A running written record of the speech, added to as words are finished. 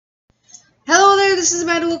this is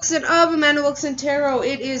Amanda Wilkinson of Amanda Wilkinson Tarot.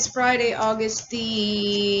 It is Friday, August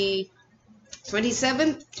the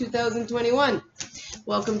 27th, 2021.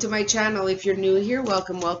 Welcome to my channel. If you're new here,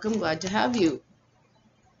 welcome, welcome. Glad to have you.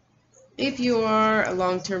 If you are a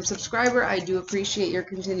long-term subscriber, I do appreciate your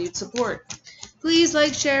continued support. Please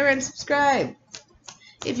like, share, and subscribe.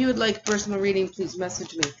 If you would like a personal reading, please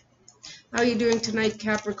message me. How are you doing tonight,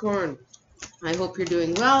 Capricorn? I hope you're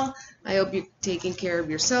doing well. I hope you're taking care of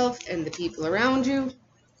yourself and the people around you.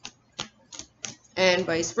 And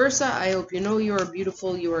vice versa. I hope you know you are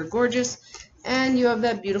beautiful, you are gorgeous, and you have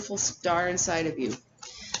that beautiful star inside of you.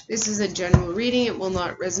 This is a general reading. It will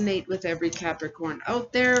not resonate with every Capricorn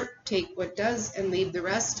out there. Take what does and leave the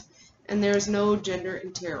rest. And there's no gender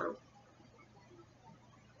in tarot.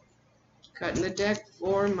 Cutting the deck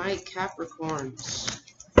for my Capricorns.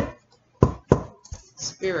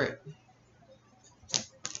 Spirit.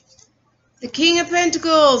 The King of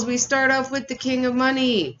Pentacles. We start off with the King of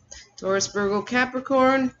Money. Taurus, Virgo,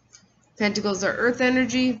 Capricorn. Pentacles are earth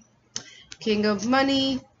energy. King of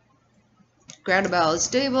Money. Gradable is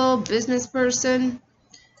stable. Business person.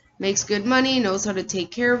 Makes good money. Knows how to take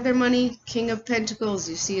care of their money. King of Pentacles.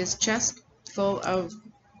 You see his chest full of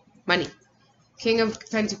money. King of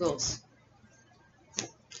Pentacles.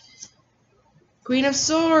 Queen of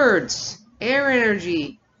Swords. Air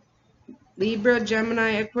energy. Libra,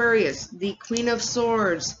 Gemini, Aquarius, the Queen of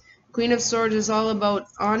Swords. Queen of Swords is all about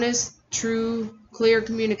honest, true, clear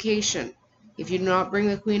communication. If you do not bring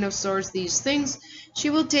the Queen of Swords these things, she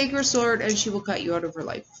will take her sword and she will cut you out of her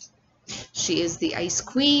life. She is the Ice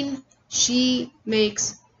Queen. She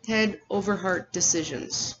makes head over heart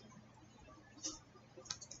decisions.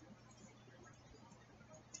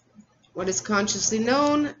 What is consciously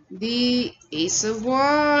known? The Ace of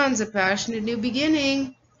Wands, a passionate new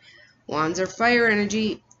beginning. Wands are fire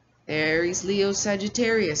energy. Aries, Leo,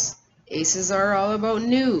 Sagittarius. Aces are all about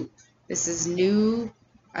new. This is new,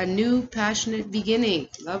 a new passionate beginning.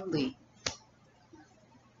 Lovely.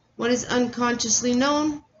 What is unconsciously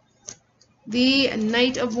known? The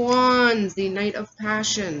Knight of Wands, the Knight of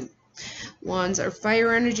Passion. Wands are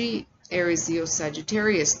fire energy. Aries, Leo,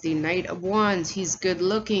 Sagittarius. The Knight of Wands. He's good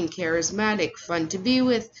looking, charismatic, fun to be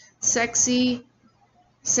with, sexy,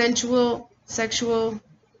 sensual, sexual.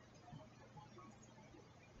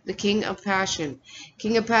 The King of Passion.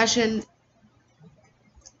 King of Passion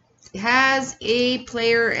has a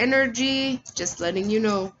player energy. Just letting you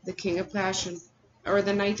know. The King of Passion. Or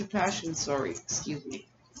the Knight of Passion. Sorry. Excuse me.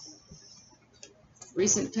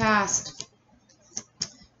 Recent past.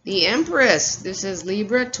 The Empress. This is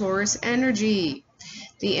Libra, Taurus energy.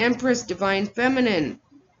 The Empress, Divine Feminine.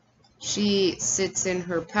 She sits in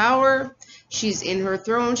her power. She's in her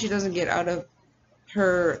throne. She doesn't get out of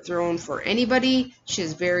her throne for anybody. She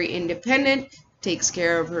is very independent, takes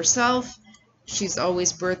care of herself. She's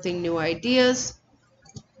always birthing new ideas.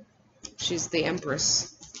 She's the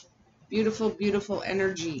Empress. Beautiful, beautiful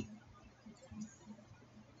energy.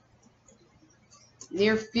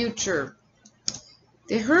 Near future.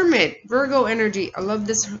 The Hermit, Virgo energy. I love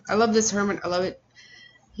this Hermit. I love it.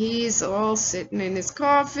 He's all sitting in his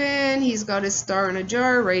coffin. He's got his star in a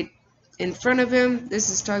jar right in front of him. This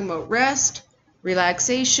is talking about rest,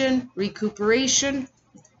 relaxation, recuperation.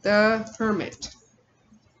 The Hermit.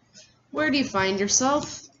 Where do you find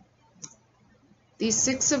yourself? The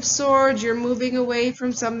Six of Swords. You're moving away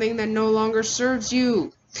from something that no longer serves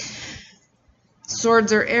you.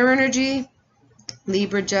 Swords are air energy.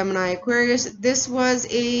 Libra, Gemini, Aquarius. This was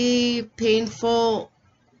a painful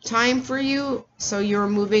time for you, so you're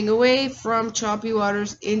moving away from choppy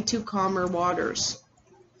waters into calmer waters.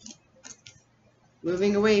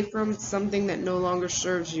 Moving away from something that no longer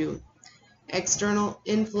serves you. External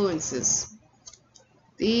influences.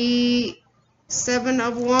 The Seven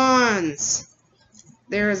of Wands.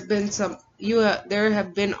 There has been there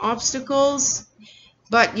have been obstacles,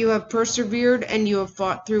 but you have persevered and you have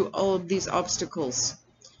fought through all of these obstacles.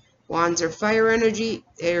 Wands are fire energy.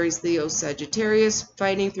 Aries, Leo, Sagittarius.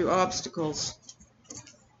 Fighting through obstacles.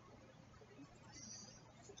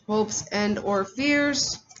 Hopes and or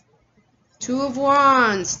fears. Two of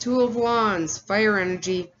Wands, fire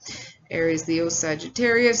energy. Aries, Leo,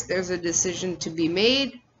 Sagittarius. There's a decision to be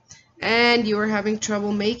made, and you are having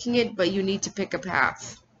trouble making it, but you need to pick a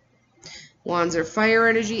path. Wands are fire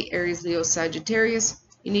energy. Aries, Leo, Sagittarius.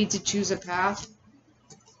 You need to choose a path.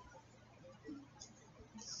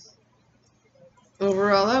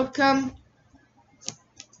 Overall outcome.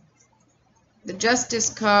 The Justice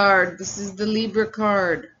card. This is the Libra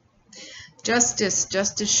card. Justice.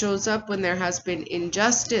 Justice shows up when there has been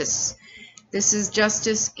injustice. This is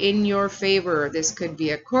justice in your favor. This could be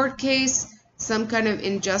a court case. some kind of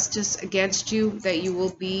injustice against you that you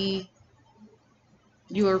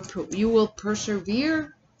will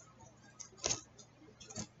persevere.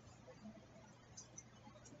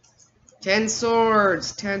 10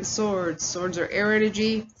 swords, 10 swords. Swords are air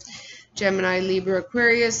energy. Gemini, Libra,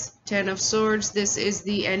 Aquarius, 10 of swords. This is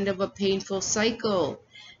the end of a painful cycle,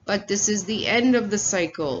 but this is the end of the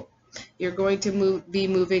cycle. You're going to be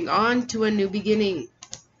moving on to a new beginning.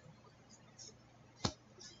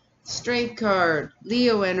 Strength card,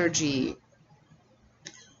 Leo energy.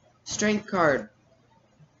 Strength card.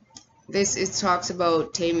 This talks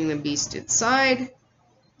about taming the beast inside.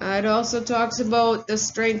 It also talks about the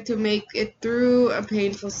strength to make it through a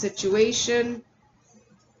painful situation.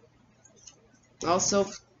 Also,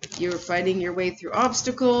 you're fighting your way through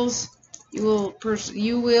obstacles. You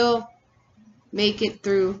will make it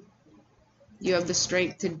through. You have the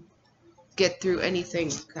strength to get through anything,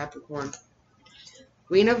 Capricorn.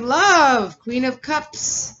 Queen of Love, Queen of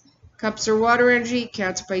Cups. Cups are water energy,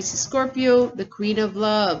 Cancer, Pisces, Scorpio. The Queen of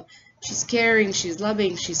Love. She's caring, she's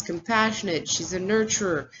loving, she's compassionate, she's a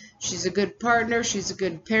nurturer, she's a good partner, she's a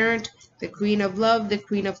good parent. The Queen of Love, the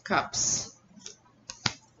Queen of Cups.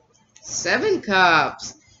 7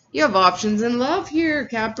 Cups. You have options in love here,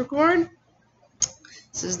 Capricorn.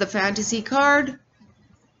 This is the fantasy card.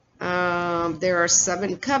 There are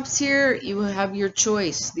 7 cups here. You will have your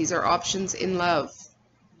choice. These are options in love.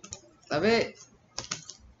 Love it.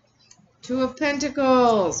 2 of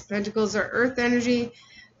Pentacles. Pentacles are earth energy.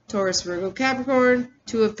 Taurus, Virgo, Capricorn.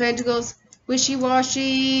 2 of Pentacles.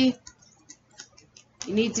 Wishy-washy.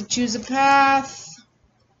 You need to choose a path.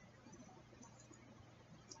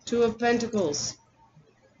 2 of Pentacles.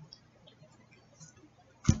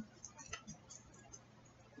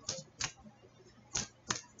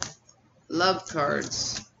 Love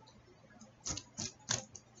cards.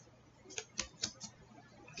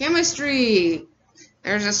 Chemistry.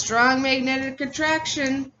 There's a strong magnetic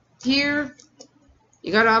attraction here.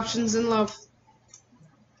 You got options in love.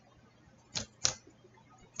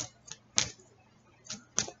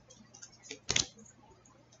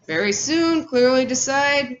 Very soon, clearly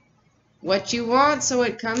decide what you want so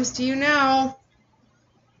it comes to you now.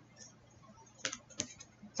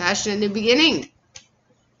 Passionate new beginning.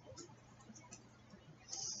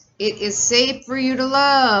 It is safe for you to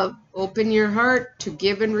love. Open your heart to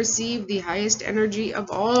give and receive the highest energy of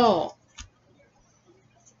all.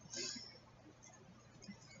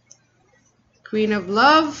 Queen of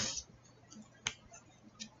Love.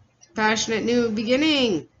 Passionate new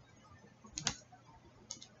beginning.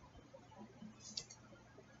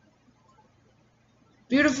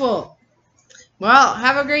 Beautiful. Well,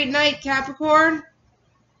 have a great night, Capricorn.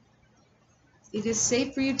 It is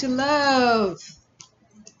safe for you to love.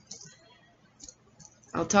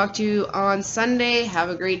 I'll talk to you on Sunday. Have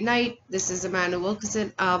a great night. This is Amanda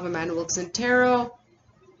Wilkinson of Amanda Wilkinson Tarot.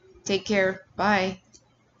 Take care. Bye.